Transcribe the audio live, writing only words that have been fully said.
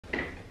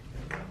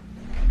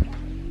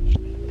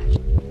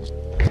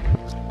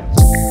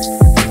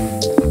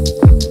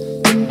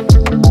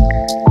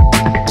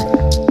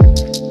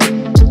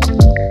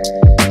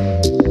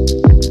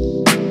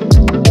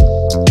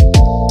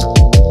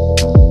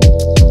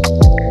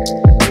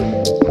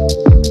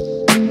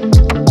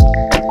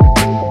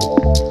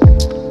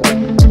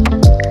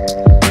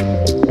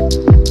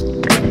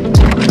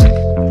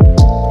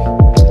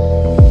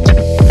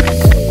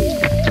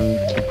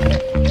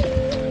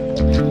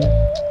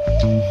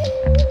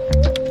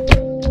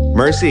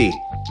Mercy,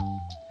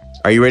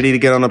 are you ready to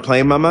get on a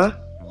plane, Mama?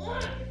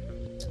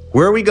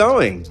 Where are we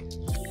going?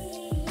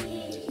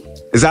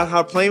 Is that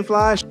how a plane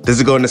flies? Does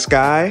it go in the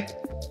sky?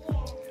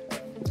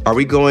 Are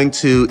we going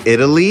to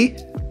Italy?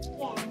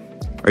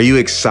 Are you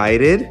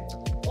excited?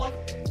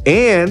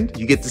 And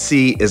you get to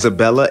see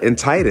Isabella and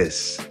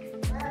Titus.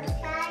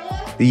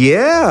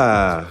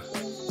 Yeah.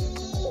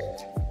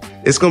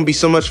 It's gonna be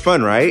so much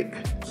fun, right?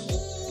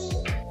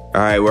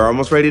 All right, we're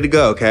almost ready to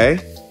go, okay?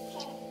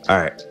 All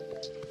right.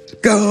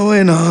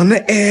 Going on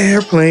the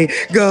airplane,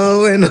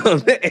 going on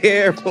the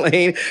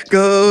airplane,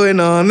 going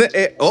on the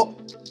air. Oh.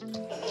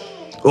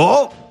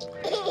 Oh.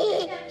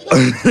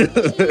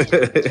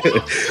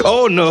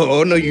 Oh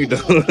no, you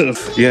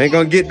don't. You ain't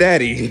gonna get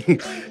daddy.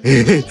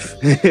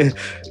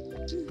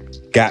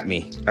 Got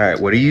me. All right,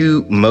 what are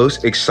you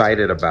most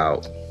excited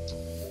about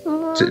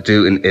to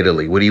do in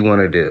Italy? What do you want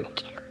to do?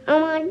 I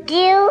want to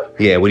do.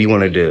 Yeah, what do you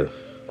want to do?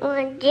 I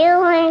want to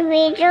do my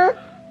video.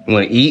 You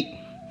want to eat?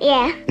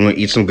 Yeah. You want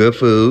to eat some good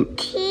food?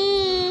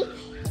 Cheese.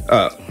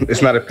 Oh,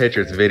 it's not a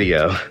picture, it's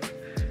video.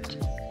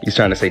 He's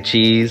trying to say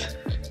cheese?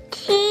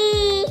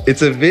 Cheese.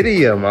 It's a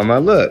video, Mama,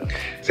 look.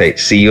 Say,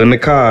 see you in the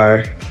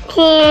car.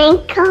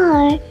 Tank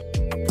car.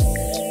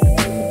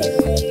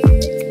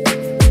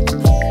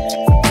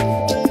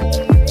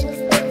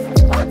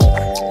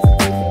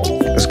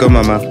 Let's go,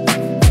 Mama.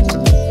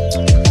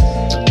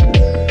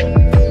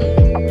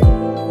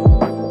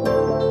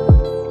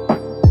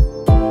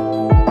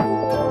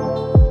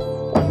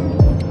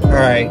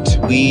 All right,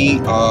 we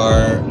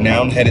are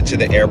now headed to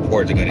the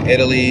airport to go to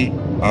Italy.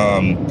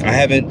 I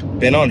haven't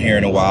been on here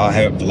in a while. I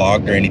haven't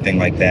vlogged or anything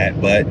like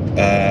that, but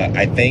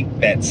I think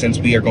that since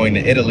we are going to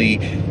Italy,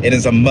 it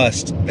is a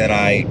must that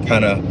I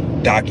kind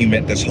of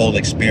document this whole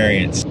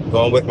experience.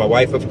 Going with my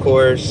wife, of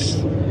course.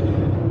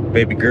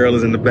 Baby girl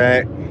is in the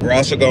back. We're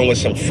also going with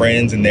some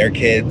friends and their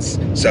kids,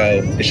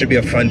 so it should be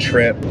a fun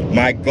trip.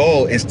 My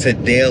goal is to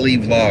daily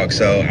vlog,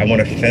 so I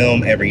want to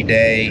film every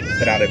day,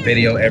 put out a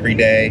video every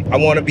day. I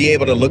want to be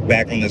able to look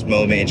back on this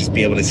moment and just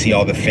be able to see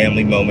all the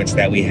family moments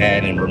that we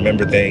had and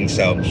remember things.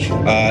 So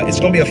it's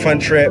gonna be a fun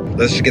trip.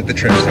 Let's just get the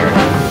trip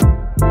started.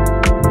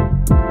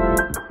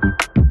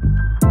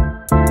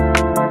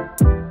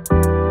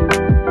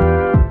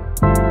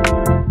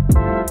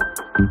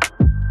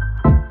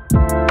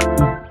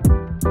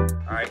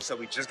 So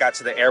we just got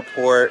to the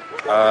airport.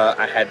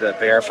 I had to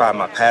verify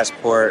my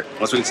passport.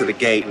 Once we get to the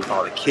gate with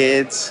all the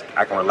kids,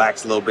 I can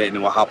relax a little bit and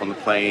then we'll hop on the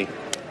plane.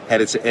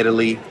 Headed to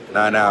Italy,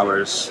 9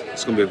 hours.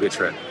 It's gonna be a good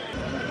trip.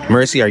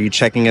 Mercy, are you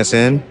checking us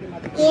in?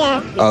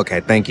 Yeah.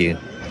 Okay, thank you.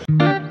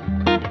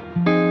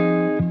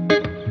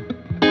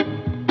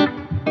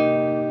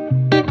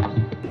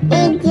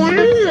 It's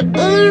an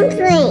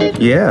airplane.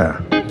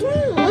 Yeah.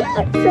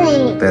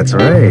 Airplane. That's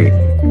right.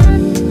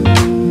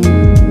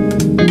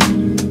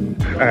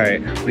 All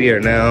right, we are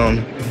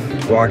now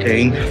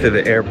walking to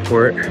the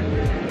airport,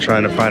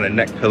 trying to find a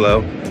neck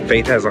pillow.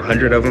 Faith has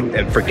 100 of them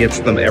and forgets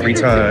them every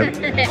time.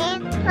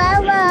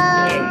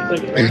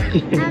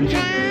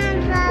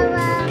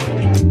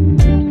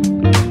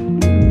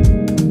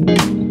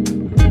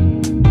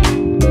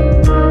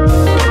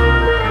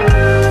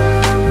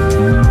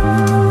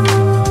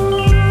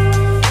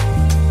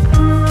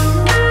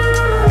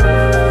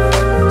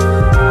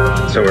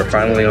 So we're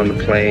finally on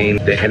the plane.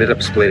 They ended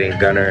up splitting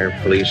Gunnar,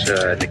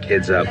 Felicia, and the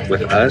kids up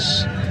with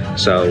us.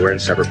 So we're in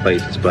separate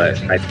places,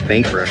 but I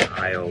think we're in an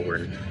aisle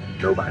where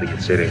nobody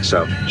is sitting,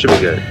 so should be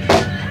good.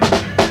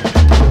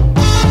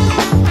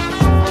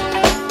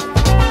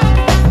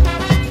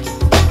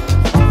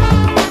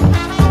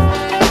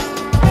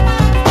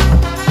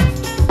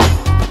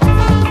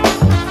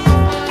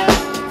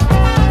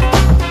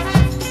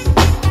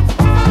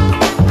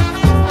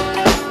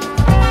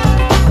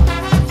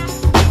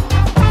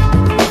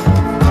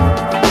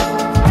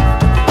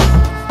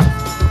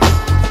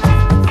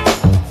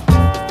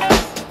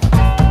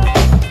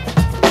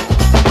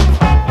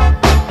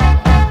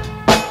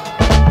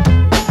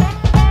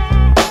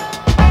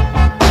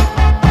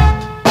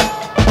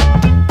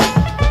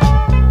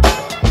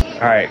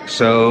 Alright,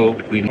 so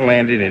we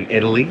landed in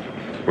Italy.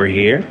 We're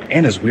here.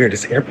 And it's weird,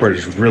 this airport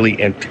is really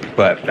empty,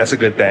 but that's a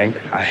good thing.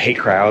 I hate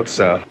crowds,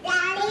 so.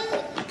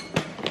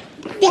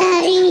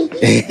 Daddy.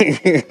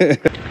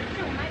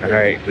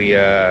 Alright, we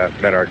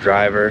met our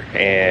driver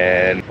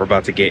and we're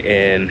about to get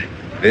in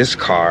this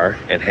car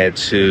and head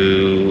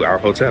to our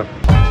hotel.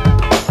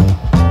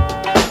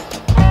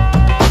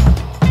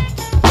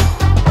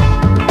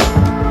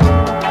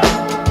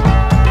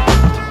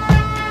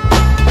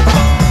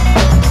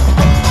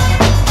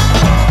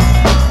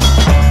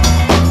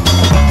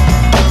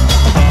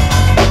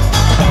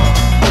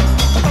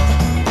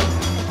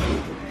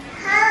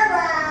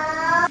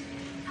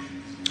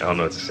 I don't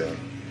know what to say.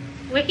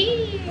 We're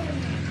here.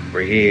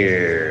 We're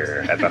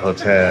here at the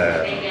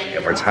hotel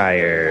and we're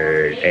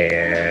tired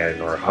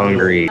and we're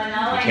hungry. We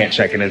can't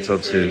check in until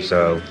 2,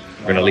 so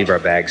we're gonna leave our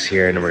bags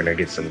here and then we're gonna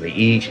get something to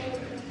eat.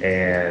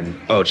 And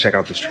oh, check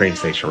out this train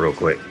station real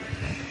quick.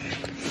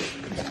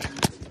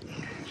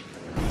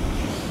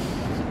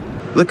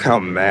 Look how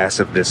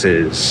massive this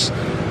is.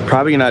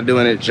 Probably not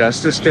doing it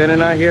justice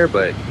standing out here,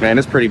 but man,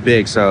 it's pretty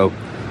big. So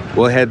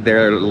we'll head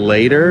there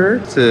later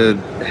to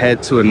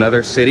head to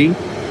another city.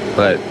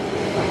 But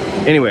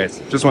anyways,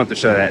 just wanted to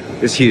show that.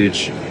 It's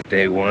huge.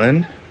 Day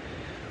one,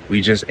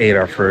 we just ate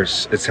our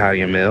first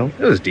Italian meal.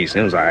 It was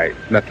decent, it was all right.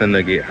 Nothing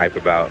to get hype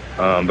about.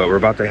 But we're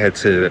about to head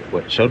to,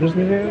 what, Children's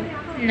Museum?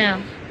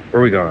 No.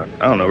 Where are we going?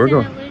 I don't know, we're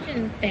going.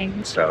 Illusion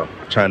thing. So,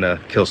 trying to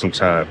kill some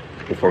time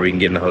before we can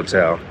get in the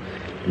hotel.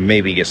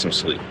 Maybe get some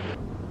sleep.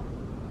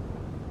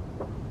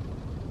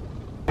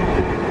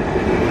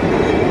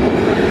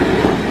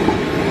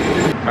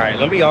 All right,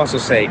 let me also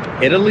say,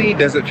 Italy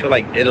doesn't feel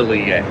like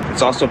Italy yet.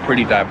 It's also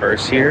pretty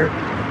diverse here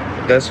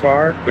thus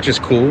far, which is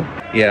cool.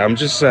 Yeah, I'm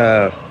just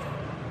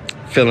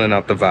filling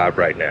out the vibe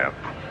right now.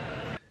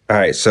 All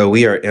right, so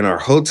we are in our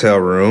hotel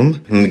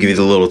room. I'm gonna give you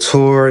the little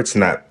tour. It's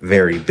not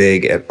very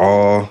big at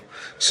all.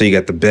 So you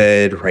got the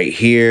bed right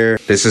here.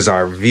 This is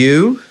our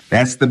view.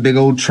 That's the big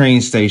old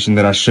train station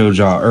that I showed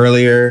y'all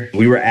earlier.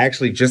 We were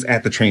actually just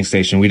at the train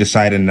station. We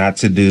decided not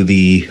to do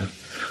the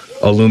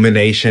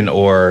illumination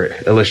or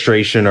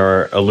illustration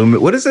or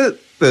what is it?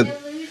 The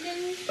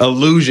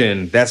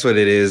illusion. That's what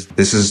it is.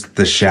 This is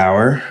the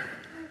shower.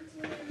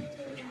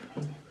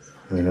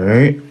 All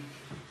right.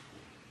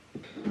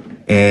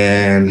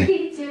 And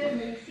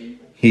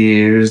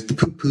here's the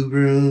poo-poo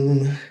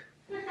room.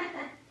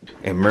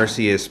 And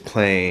Mercy is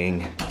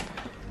playing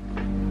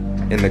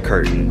in the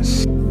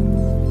curtains.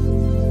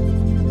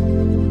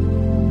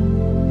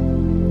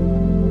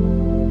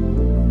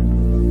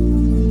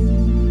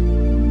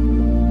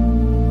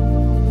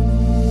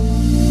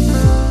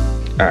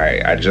 All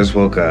right, I just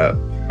woke up.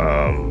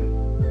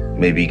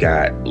 Maybe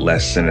got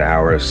less than an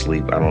hour of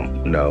sleep. I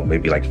don't know,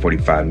 maybe like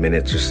 45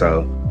 minutes or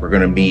so. We're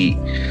gonna meet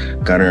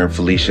Gunnar and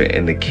Felicia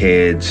and the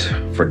kids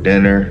for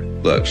dinner.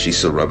 Look, she's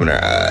still rubbing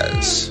her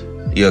eyes.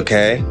 You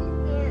okay?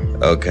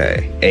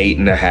 Okay,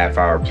 8.5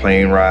 hour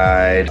plane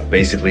ride.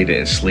 Basically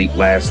didn't sleep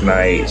last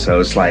night.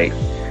 So it's like,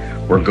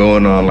 we're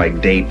going on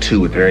like day 2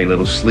 with very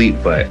little sleep,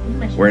 but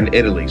we're in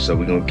Italy. So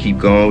we're gonna keep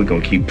going, we're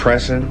gonna keep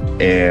pressing.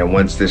 And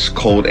once this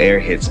cold air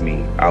hits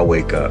me, I'll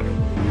wake up.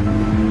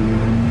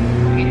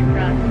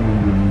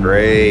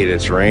 Great,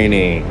 it's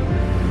raining.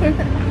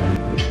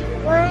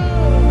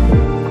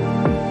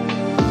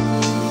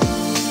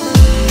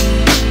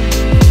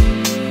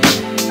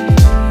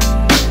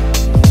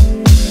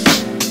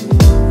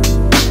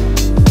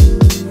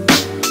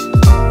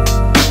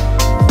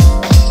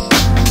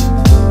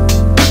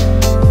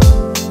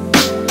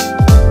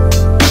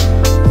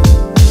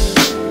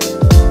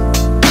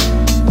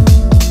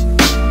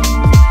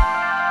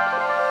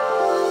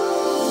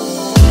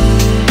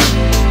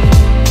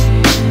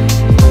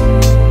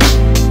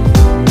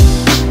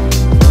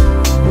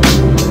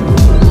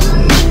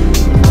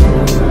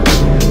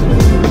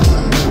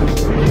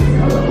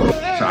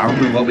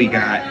 What we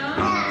got,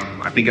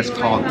 I think it's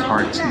called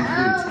Tartu.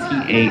 It's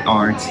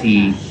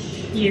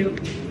T-A-R-T-U.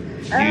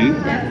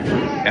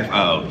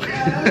 F-O.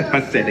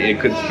 I said it,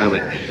 couldn't spell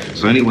it.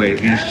 So anyway,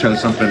 we just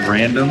chose something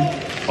random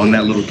on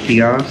that little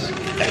kiosk.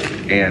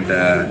 And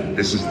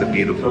this is the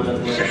beautiful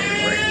sandwich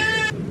right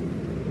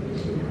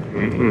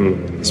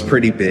here. It's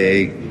pretty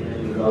big.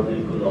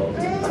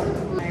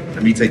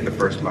 Let me take the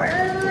first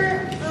bite.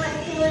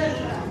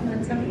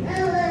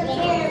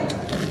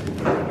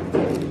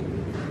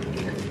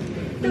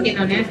 Getting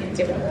on napkin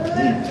too.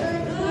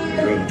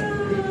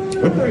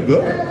 That's pretty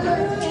good.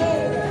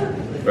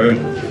 Hey,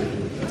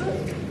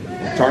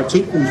 Tartu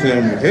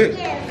sandwich hit.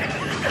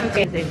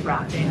 Okay, they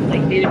brought it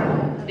like they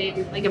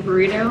like a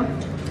burrito.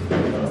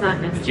 It's not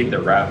necessary. Keep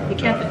the wrap. They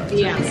kept it.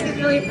 Yeah. This is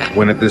really fast.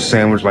 Went at this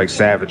sandwich like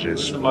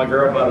savages. My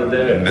girl about to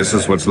do. And this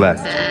is what's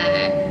left.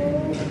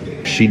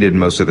 She did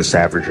most of the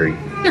savagery.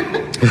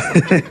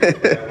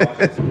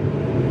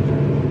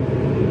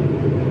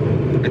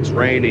 It's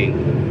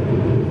raining.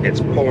 It's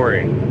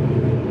pouring.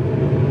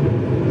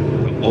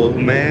 The old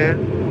man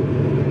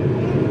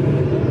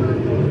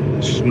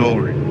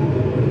snoring.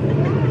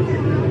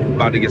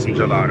 About to get some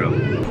gelato.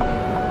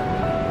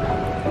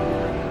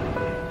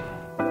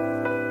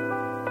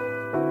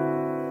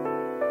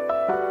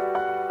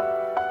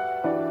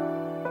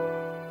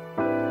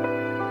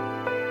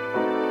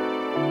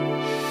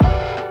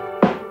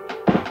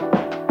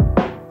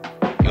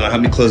 You wanna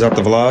help me close out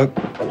the vlog?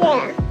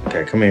 Yeah.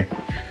 Okay, come here.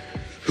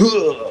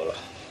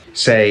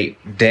 Say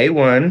day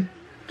 1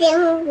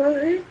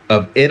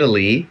 of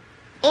Italy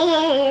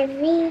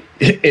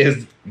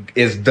is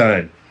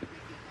done.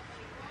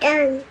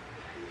 Done.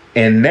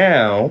 And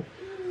now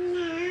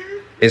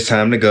it's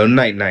time to go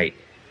night night.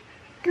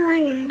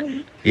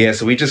 Yeah,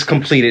 so we just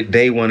completed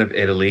day 1 of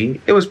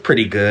Italy. It was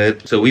pretty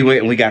good. So we went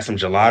and we got some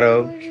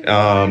gelato.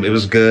 It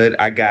was good.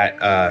 I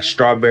got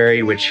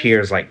strawberry, which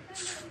here is like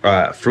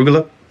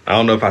frugula. I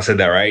don't know if I said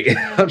that right.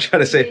 I'm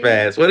trying to say it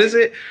fast. What is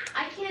it?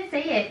 I can't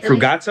say it.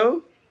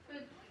 Frugato?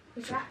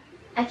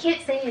 I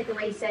can't say it the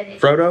way you said it.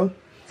 Frodo?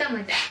 Something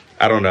like that.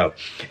 I don't know.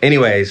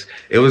 Anyways,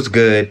 it was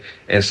good.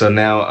 And so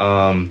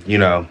now, you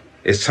know,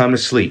 it's time to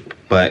sleep,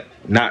 but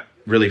not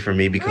really for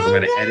me because I'm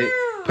gonna edit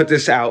put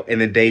this out in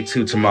the day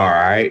 2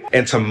 tomorrow, all right?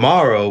 And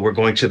tomorrow we're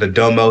going to the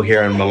Duomo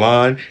here in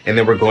Milan, and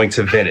then we're going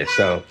to Venice.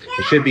 So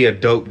it should be a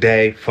dope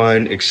day,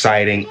 fun,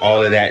 exciting,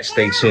 all of that.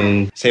 Stay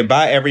tuned. Say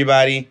bye,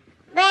 everybody.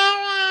 Bye,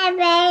 bye,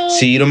 bye.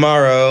 See you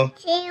tomorrow.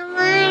 See you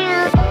tomorrow.